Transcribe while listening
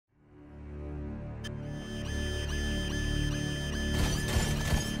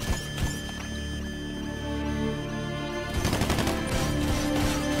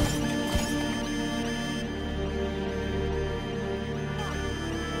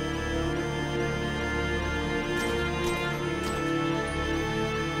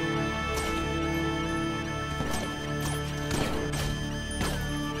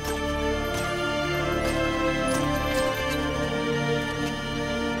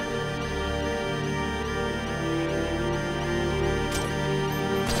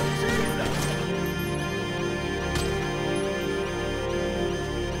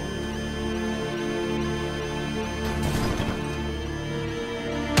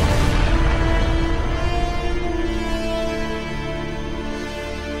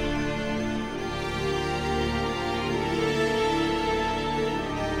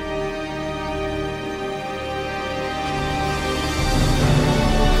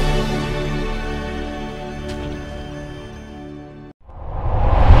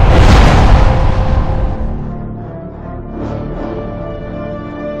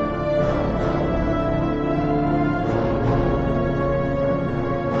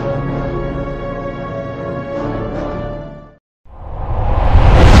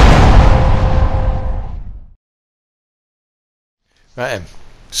Right,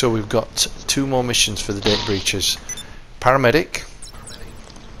 so we've got 2 more missions for the data breaches. Paramedic,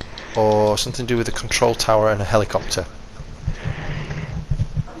 or something to do with the control tower and a helicopter.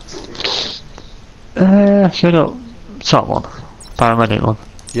 Shut up. Top one. Paramedic one.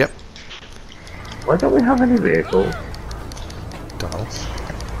 Yep. Why don't we have any vehicles? Don't know.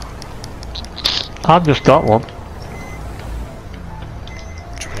 I've just got one.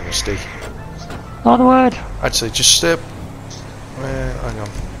 Trying to stay. On the word. Actually, just stay. Hang on.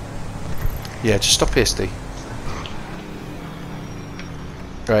 Yeah, just stop here, Steve.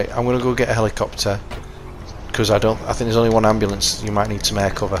 Right, I'm gonna go get a helicopter because I think there's only one ambulance. You might need some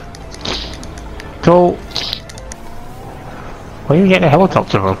air cover. Cool. Where are you getting a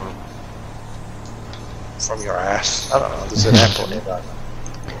helicopter from? From your ass. I don't know. There's an airport nearby.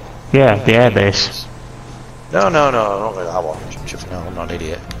 Yeah, the airbase. No, not really that one. No, I'm not an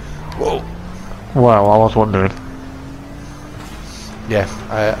idiot. Whoa. Well, I was wondering. Yeah,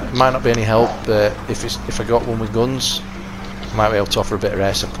 it might not be any help, but if I got one with guns, I might be able to offer a bit of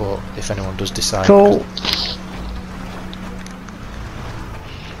air support if anyone does decide. Cool.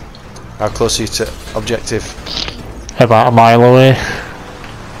 How close are you to objective? About a mile away.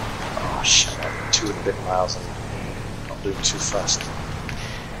 Oh shit, I'm 2 and a bit miles and not doing too fast.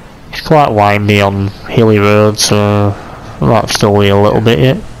 It's quite windy on hilly roads, so that's still wee a little bit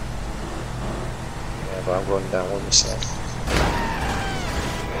yet. Yeah, but I'm going down one myself.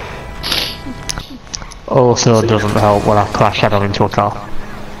 Also doesn't help when I crash head on into a car.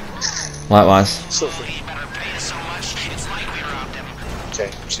 Likewise. So okay,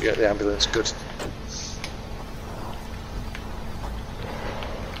 so you got the ambulance, good.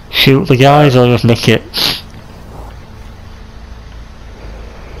 Shoot the guys or just nick it?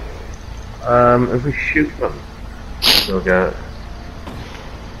 If we shoot them, we'll get it.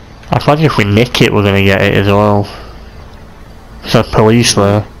 I imagine if we nick it we're gonna get it as well. So police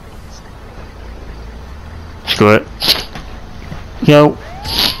there. Screw it. Yo.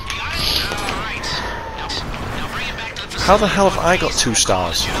 How the hell have I got 2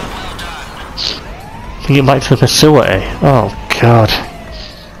 stars? Can you get back to the facility? Oh god.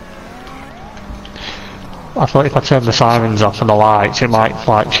 I thought if I turned the sirens off and the lights it might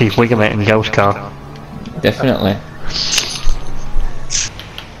like Chief Wiggum it and Ghost Car. Definitely.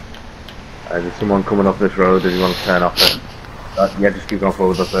 There's someone coming up this road if you want to turn off it. Yeah, just keep going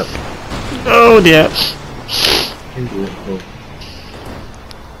forward, that's it. Oh dear. We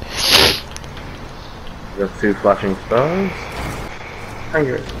got 2 flashing stars. Hang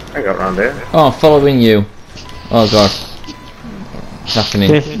out around here. Oh, I'm following you. Oh god. What's happening?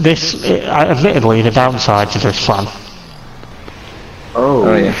 This admittedly the downside to this plan. Oh.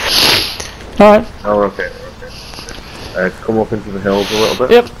 Oh yeah. Alright. Oh, okay. Come up into the hills a little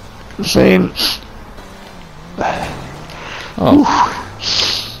bit. Yep. Same. Oh.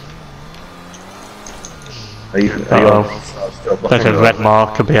 Are you There's a red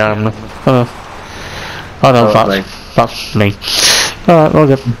marker behind me. Oh no, that's me. Alright, well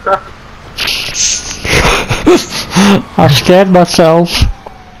good. I scared myself.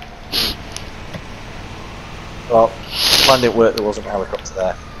 Well, plan didn't work, there wasn't a helicopter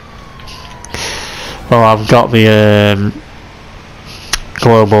there. Well, I've got the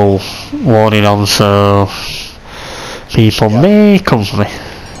global warning on, so people may come for me.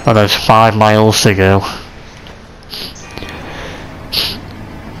 And there's 5 miles to go.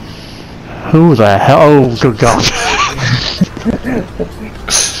 Who the hell? Oh, good god.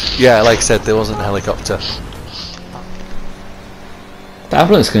 Yeah, like I said, there wasn't a helicopter. The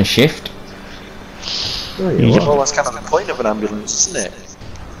ambulance can shift. Well, that's kind of the point of an ambulance, isn't it?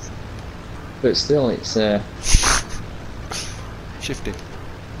 But still, it's Shifting.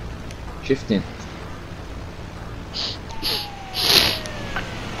 shifting.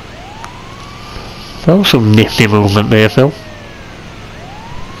 That was some nifty movement there, Phil.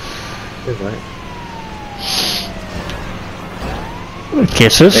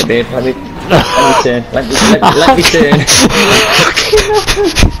 Kisses. Wait, babe, let me turn. Let me turn.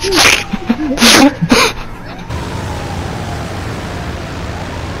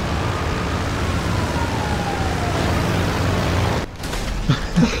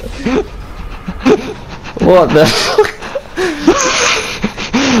 What the fuck?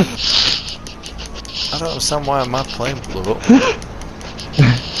 I don't understand why my plane blew up.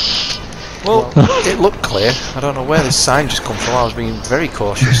 Well, it looked clear. I don't know where this sign just come from. I was being very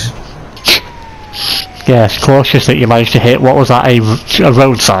cautious. Yes, cautious that you managed to hit. What was that? A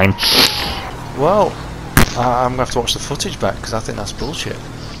road sign? Well, I'm gonna have to watch the footage back because I think that's bullshit.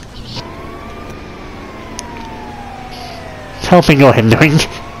 Helping or hindering?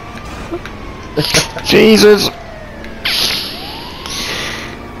 Jesus!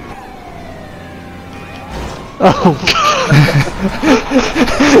 Oh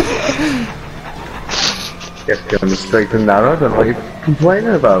Just going straight and narrow, don't know what you're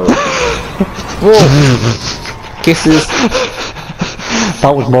complaining about. Whoa! Kisses.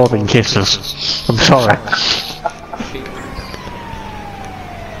 that was more than kisses. I'm sorry.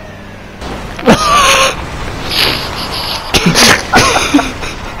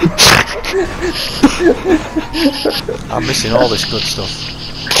 I'm missing all this good stuff.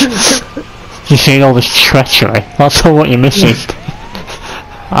 You're seeing all this treachery. That's all what you're missing.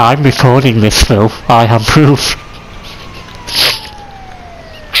 I'm recording this, Phil. I have proof.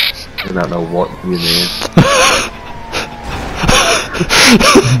 I don't know what you mean.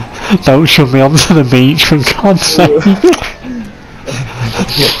 Don't shove me onto the beach, for God's sake.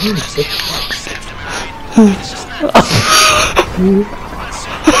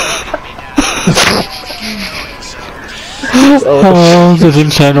 Oh, there's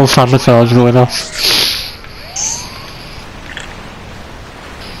internal sabotage going on.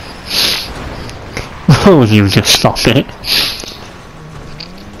 Oh, you just stop it.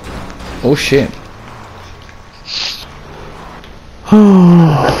 Oh shit.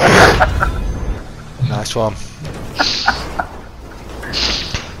 Nice one.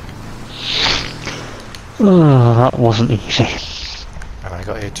 Oh, that wasn't easy. And I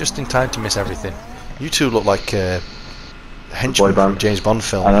got here just in time to miss everything. You two look like Boy henchmen from band. a James Bond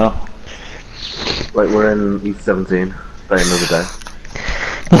film. I know. Like we're in East 17, day another day.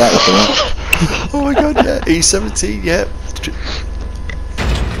 That was the one. Oh my god, yeah, E17, yeah.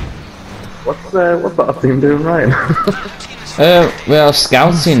 What's that team doing, Ryan? We are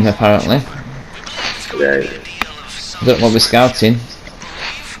scouting apparently. Yeah. Don't know what we're scouting.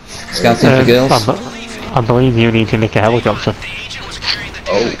 Scouting for girls. I believe you need to nick a helicopter.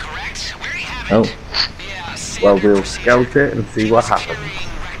 Oh. Oh. Well, we'll scout it and see what happens.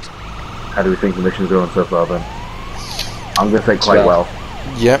 How do we think the mission's going so far then? I'm gonna say quite well.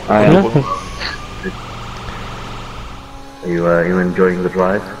 Yep. I am. Are you enjoying the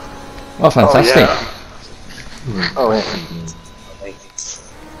drive? Oh, fantastic. Oh yeah.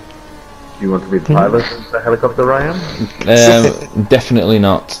 Do you want to be the pilot of the helicopter, Ryan? Definitely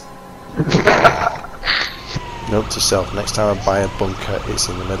not. Note to self, next time I buy a bunker, it's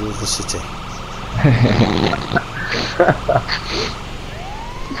in the middle of the city.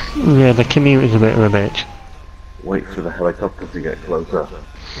 Yeah, the commute is a bit of a bitch. Wait for the helicopter to get closer.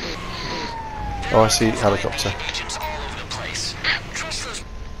 Oh, I see helicopter.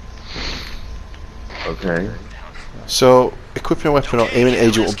 Okay. So, equipping a weapon or aiming an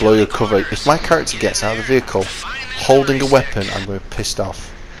agent will blow your cover. If my character gets out of the vehicle holding a weapon, I'm going to be pissed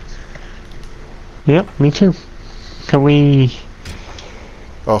off. Yep, me too. Can we...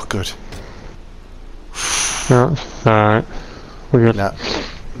 Oh, good. That's alright. We're good.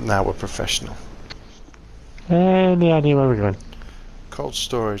 Now we're professional. Any idea where we're going? Cold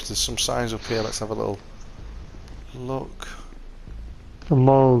storage, there's some signs up here, let's have a little look. The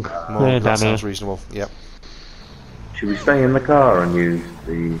Morgue. More, Yeah, that down sounds here. reasonable, yep. Should we stay in the car and use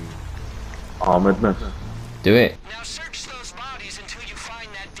the armouredness? Do it. Now search those bodies until you find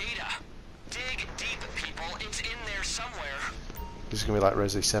that data. Dig deep, people. It's in there somewhere. This is going to be like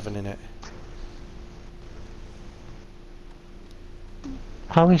Resi 7 in it.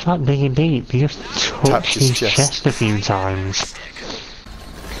 How is that digging deep? You just Tapped touched his his chest. chest a few times.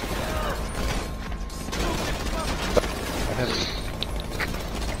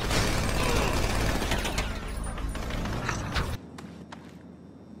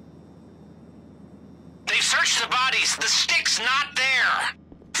 They searched the bodies. The stick's not there.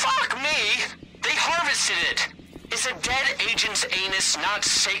 Fuck me. They harvested it. Is a dead agent's anus not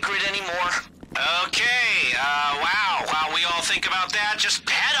sacred anymore? Okay, wow. While we all think about that, just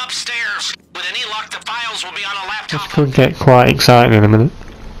head upstairs. With any luck, the files will be on a This laptop. could get quite exciting in a minute.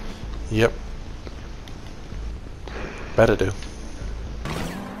 Yep. Better do.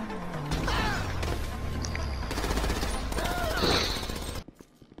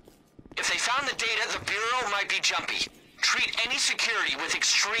 If they found the data, the Bureau might be jumpy. Treat any security with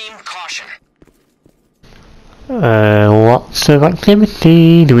extreme caution. Lots of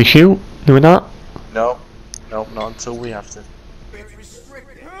activity. Do we shoot? Do we not? No, not until we have to. Do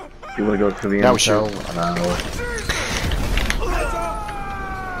you want to go to the Now we intel? shoot.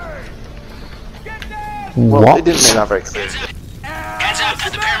 What? They didn't make that very clear. Heads up,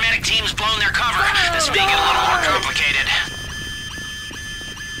 the paramedic team's blown their cover. This may get a little more complicated.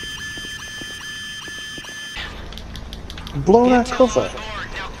 Blown our cover.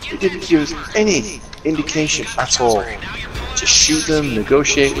 It didn't give us any indication at all. Just shoot them,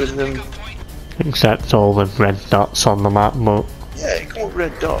 negotiate with them. Except all the red dots on the map, but... Yeah, it come up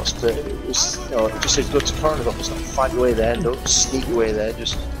red dots, but it was, you know, it just said go to coroner's office, like, find your way there, don't sneak your way there,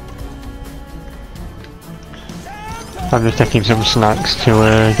 just... I'm just taking some snacks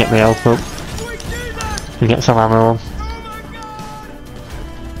to get my health up and get some ammo on.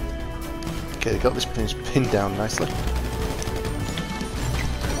 Okay, they got this place pinned down nicely.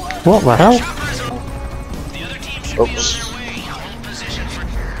 What the hell? Oops.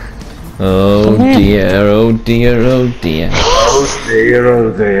 Oh dear, oh dear, oh dear. Oh dear,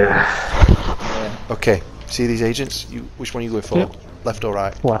 oh dear. Okay, see these agents? Which one are you going for? Yep. Left or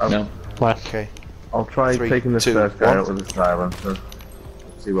right? Left. No. Left. Okay. I'll try 3, taking this 2, first guy 1. out with the silencer.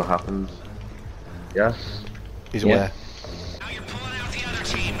 See what happens. Yeah? He's Yeah. aware. Now you're pulling out the other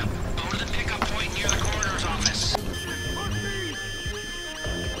team. Go to the pickup point near the coroner's office.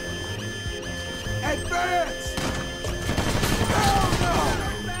 Advance!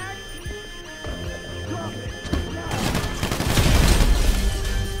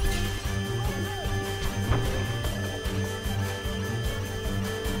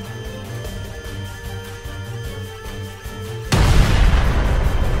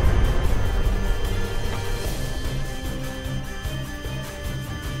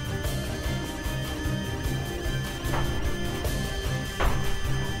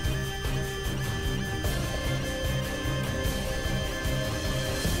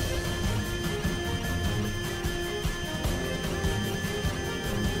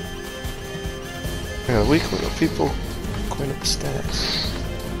 Hang on, we got people going up the stairs.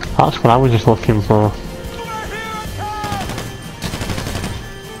 That's what I was just looking for.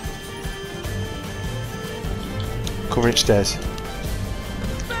 Covering stairs.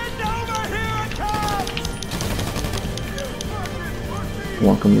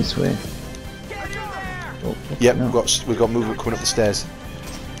 One come this way. Oh, Yep, no. we've got movement coming up the stairs.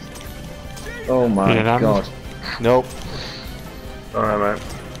 Oh my Yeah, that god. Nope, Alright, mate.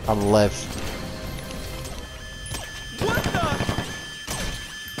 I'm Lev.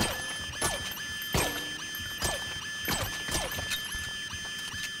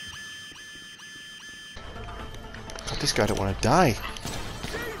 This guy don't want to die.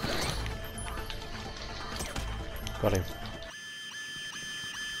 Got him.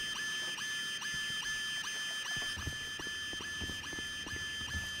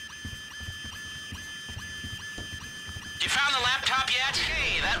 You found the laptop yet?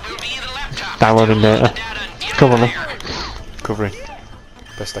 Hey, that will be the laptop. Downloading data. Come on then. Covering.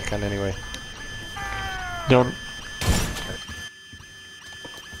 Best I can anyway. Done.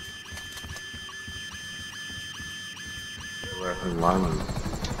 Where can land?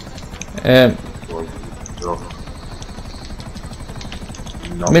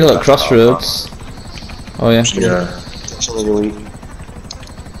 Middle at crossroads. Oh yeah. Yeah. Something to eat.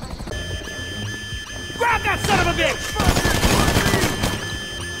 Grab that son of a bitch!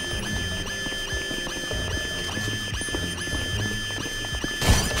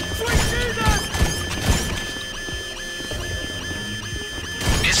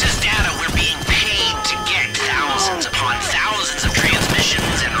 This is data we're being paid to get. Thousands upon thousands of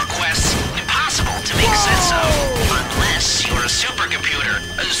transmissions and requests. Impossible to make sense of. Unless you're a supercomputer.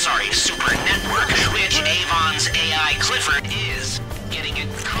 Sorry, super network, which Avon's AI Clifford is. Getting it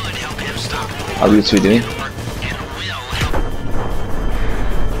could help him stop more. How are you two doing?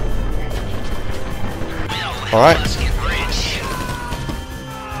 All right. Let's get rich.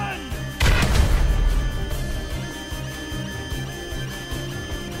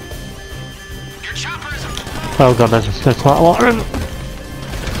 Your chopper is... Oh god, there's quite a lot of them.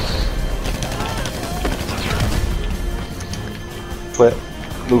 Clear.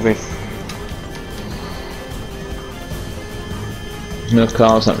 Moving. No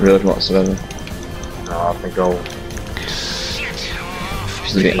cars on that road whatsoever. No, I think I'll Which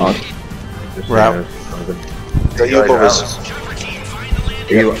is a bit odd. just We're out. Got you above us.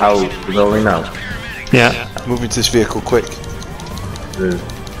 Are you out the building now? Yeah. Move into this vehicle quick. There's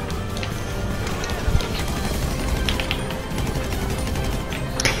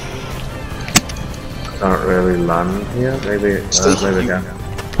can't really land here. Maybe maybe again.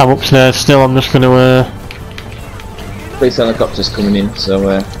 I'm upstairs still, I'm just gonna Police helicopter's coming in, so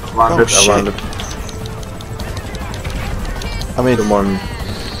Landed, shit. I landed. I mean, Someone.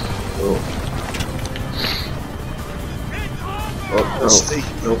 Oh.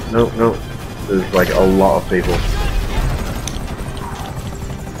 Oh, no. There's like a lot of people.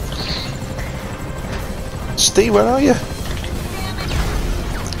 Steve, where are you?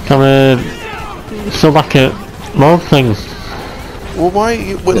 I'm still back at Morgue thing. Well,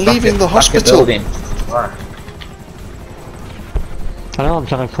 why? We're back leaving at- the back at hospital. building. Why? I know, I'm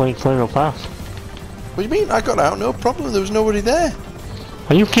trying to clear a path. What do you mean? I got out, no problem. There was nobody there.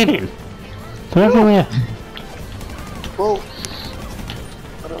 Are you kidding? They're everywhere. Well,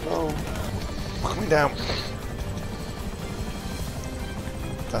 I don't know. Coming down.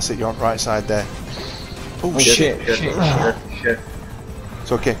 That's it. You're on the right side there. Oh, shit! Shit.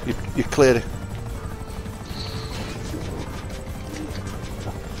 It's okay. You cleared it.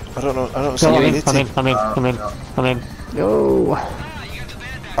 I don't know. I don't see I'm what you in, hitting. I'm in. No.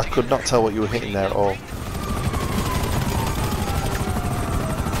 I could not tell what you were hitting there at all.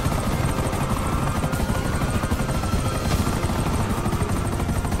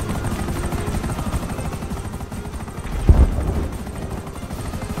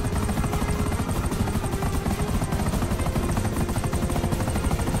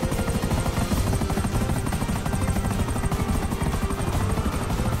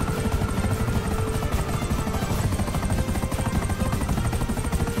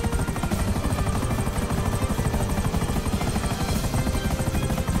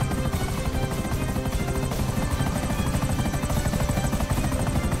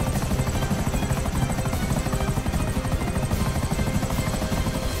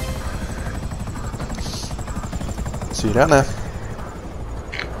 See you down there.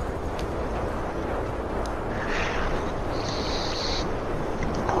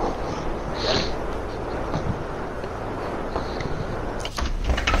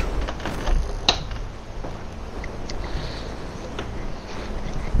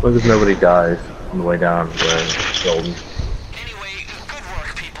 As long as nobody dies on the way down, we're golden. Anyway, good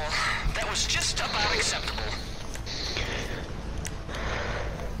work, people. That was just about acceptable.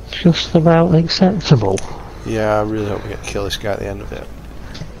 Just about acceptable. Yeah, I really hope we get to kill this guy at the end of it.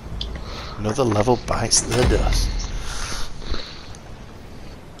 Another level bites the dust.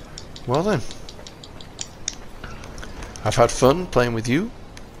 Well then. I've had fun playing with you.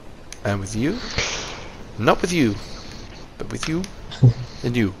 And with you. Not with you. But with you.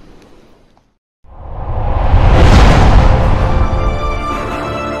 And you.